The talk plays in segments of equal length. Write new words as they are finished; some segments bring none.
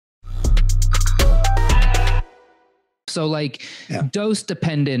So like dose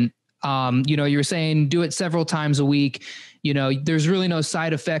dependent, you know, you're saying do it several times a week, you know, there's really no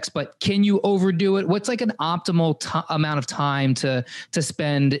side effects, but can you overdo it? What's like an optimal amount of time to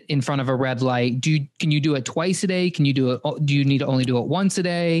spend in front of a red light? Can you do it twice a day? Can you do it? Do you need to only do it once a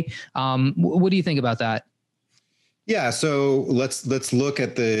day? What do you think about that? Yeah. So let's look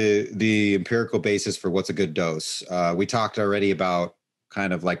at the empirical basis for what's a good dose. We talked already about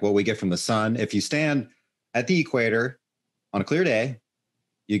kind of like what we get from the sun. If you stand at the equator on a clear day,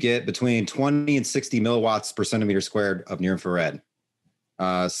 you get between 20 and 60 milliwatts per centimeter squared of near infrared.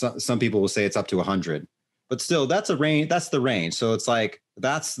 Some people will say it's up to 100, but still that's a range. That's the range. So it's like,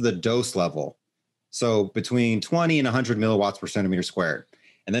 that's the dose level. So between 20 and 100 milliwatts per centimeter squared.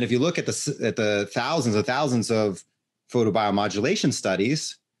 And then if you look at the thousands of photobiomodulation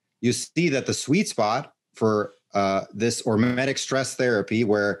studies, you see that the sweet spot for this hormetic stress therapy,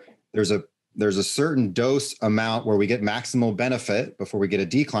 where there's a certain dose amount where we get maximal benefit before we get a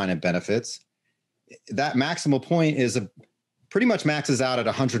decline in benefits, that maximal point is pretty much maxes out at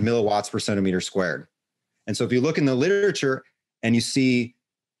 100 milliwatts per centimeter squared. And so if you look in the literature and you see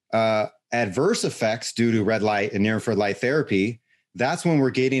adverse effects due to red light and near infrared light therapy, that's when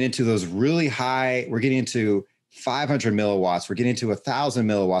we're getting into those really high, we're getting into 500 milliwatts, we're getting to 1,000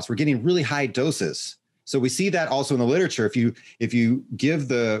 milliwatts, we're getting really high doses. So we see that also in the literature. If you give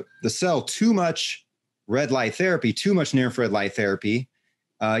the cell too much red light therapy, too much near infrared light therapy,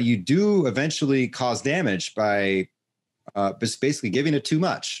 you do eventually cause damage by basically giving it too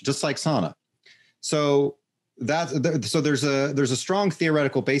much, just like sauna. So there's a strong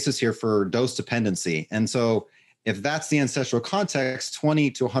theoretical basis here for dose dependency. And so if that's the ancestral context,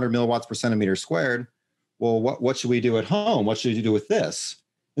 20 to 100 milliwatts per centimeter squared, well, what should we do at home? What should you do with this?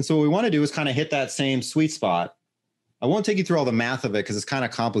 And so what we want to do is kind of hit that same sweet spot. I won't take you through all the math of it because it's kind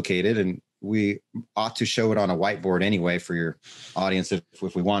of complicated, and we ought to show it on a whiteboard anyway for your audience if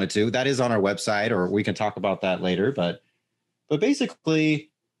we wanted to. That is on our website, or we can talk about that later. But basically,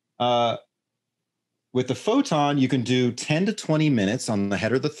 with the photon, you can do 10 to 20 minutes on the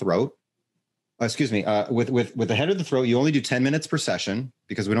head or the throat. With the head of the throat, you only do 10 minutes per session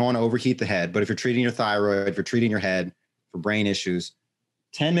because we don't want to overheat the head. But if you're treating your thyroid, if you're treating your head for brain issues,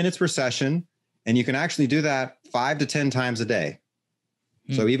 10 minutes per session. And you can actually do that 5 to 10 times a day.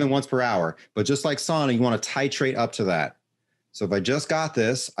 So even once per hour. But just like sauna, you want to titrate up to that. So if I just got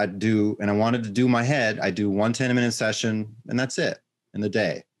this, and I wanted to do my head, I do 1 10-minute session, and that's it in the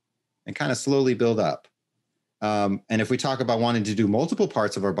day, and kind of slowly build up. And if we talk about wanting to do multiple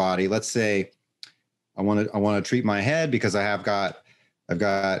parts of our body, let's say I want to treat my head because I've got some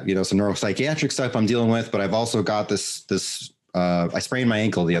neuropsychiatric stuff I'm dealing with, but I've also got this I sprained my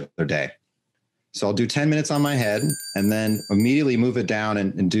ankle the other day. So I'll do 10 minutes on my head and then immediately move it down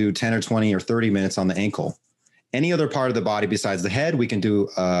and do 10 or 20 or 30 minutes on the ankle. Any other part of the body besides the head, we can do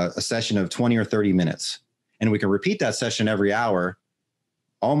a session of 20 or 30 minutes. And we can repeat that session every hour,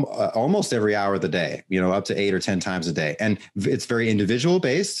 almost every hour of the day, up to 8 or 10 times a day. And it's very individual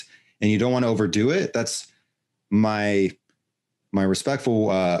based, and you don't want to overdo it. That's my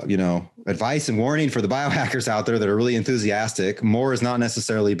respectful, advice and warning for the biohackers out there that are really enthusiastic. More is not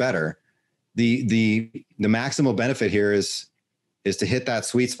necessarily better. The maximal benefit here is to hit that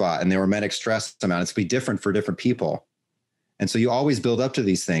sweet spot, and the hormetic stress amount. It's be different for different people. And so you always build up to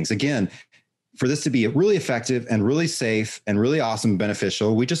these things. Again, for this to be really effective and really safe and really awesome and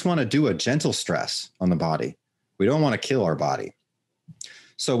beneficial, we just want to do a gentle stress on the body. We don't want to kill our body.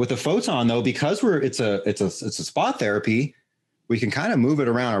 So with the photon though, because it's a spot therapy, we can kind of move it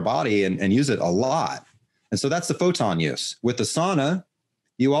around our body and use it a lot. And so that's the photon use. With the sauna,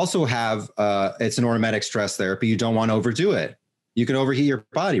 you also have, it's an hormetic stress therapy. You don't want to overdo it. You can overheat your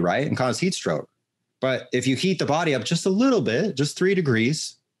body, right? And cause heat stroke. But if you heat the body up just a little bit, just 3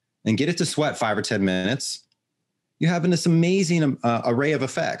 degrees, and get it to sweat 5 or 10 minutes, you have this amazing array of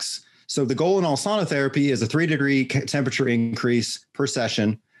effects. So the goal in all sauna therapy is a 3-degree temperature increase per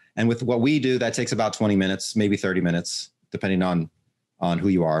session. And with what we do, that takes about 20 minutes, maybe 30 minutes, depending on who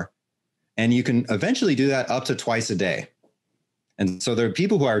you are. And you can eventually do that up to twice a day. And so there are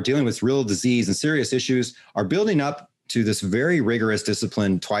people who are dealing with real disease and serious issues are building up to this very rigorous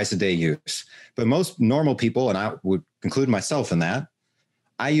discipline twice a day use. But most normal people, and I would include myself in that,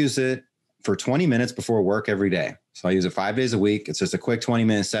 I use it for 20 minutes before work every day. So I use it 5 days a week. It's just a quick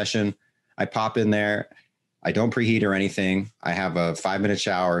 20-minute session. I pop in there. I don't preheat or anything. I have a 5-minute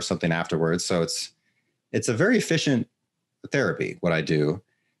shower or something afterwards. So it's a very efficient therapy, what I do.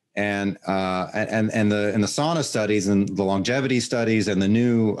 And the sauna studies and the longevity studies and the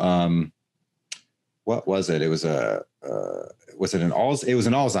new, what was it? It was an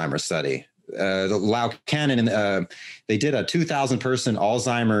Alzheimer's study Lau Cannon, they did a 2,000 person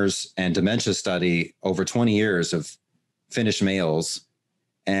Alzheimer's and dementia study over 20 years of Finnish males,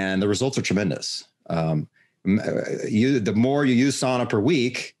 and the results are tremendous. The more you use sauna per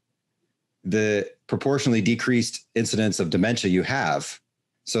week, the proportionally decreased incidence of dementia you have.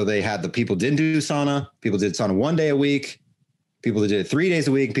 So they had the people didn't do sauna, people did sauna 1 day a week, people that did it 3 days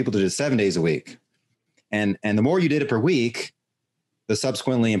a week, people that did it 7 days a week. And the more you did it per week, the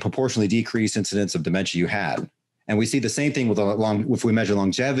subsequently and proportionally decreased incidence of dementia you had. And we see the same thing if we measure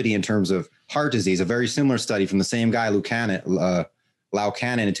longevity in terms of heart disease, a very similar study from the same guy, Lau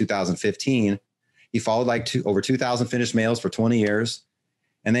Cannon in 2015. He followed over 2,000 Finnish males for 20 years,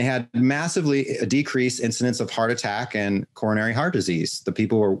 and they had massively decreased incidence of heart attack and coronary heart disease. The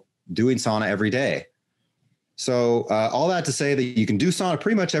people were doing sauna every day. So all that to say that you can do sauna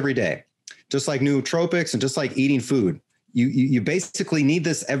pretty much every day, just like nootropics and just like eating food. You basically need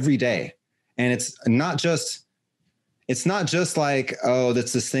this every day. And it's not just like, oh,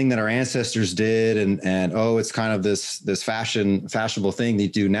 that's this thing that our ancestors did. And oh, it's kind of this fashionable thing they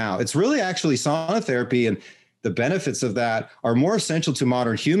do now. It's really actually sauna therapy, and the benefits of that are more essential to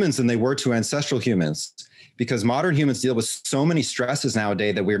modern humans than they were to ancestral humans, because modern humans deal with so many stresses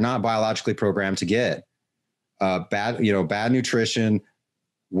nowadays that we're not biologically programmed to get. Bad nutrition,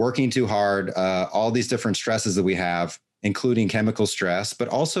 working too hard, all these different stresses that we have, including chemical stress, but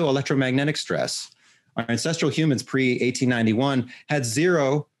also electromagnetic stress. Our ancestral humans pre-1891 had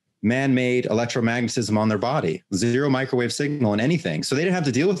zero man-made electromagnetism on their body, zero microwave signal in anything. So they didn't have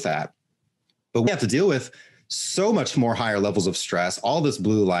to deal with that. But we have to deal with so much more higher levels of stress, all this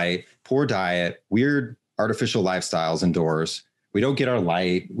blue light, poor diet, weird artificial lifestyles indoors. We don't get our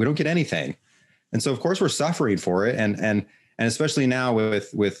light. We don't get anything. And so, of course, we're suffering for it. And especially now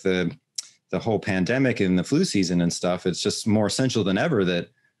with the whole pandemic and the flu season and stuff, it's just more essential than ever that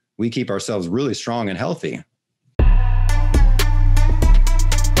we keep ourselves really strong and healthy.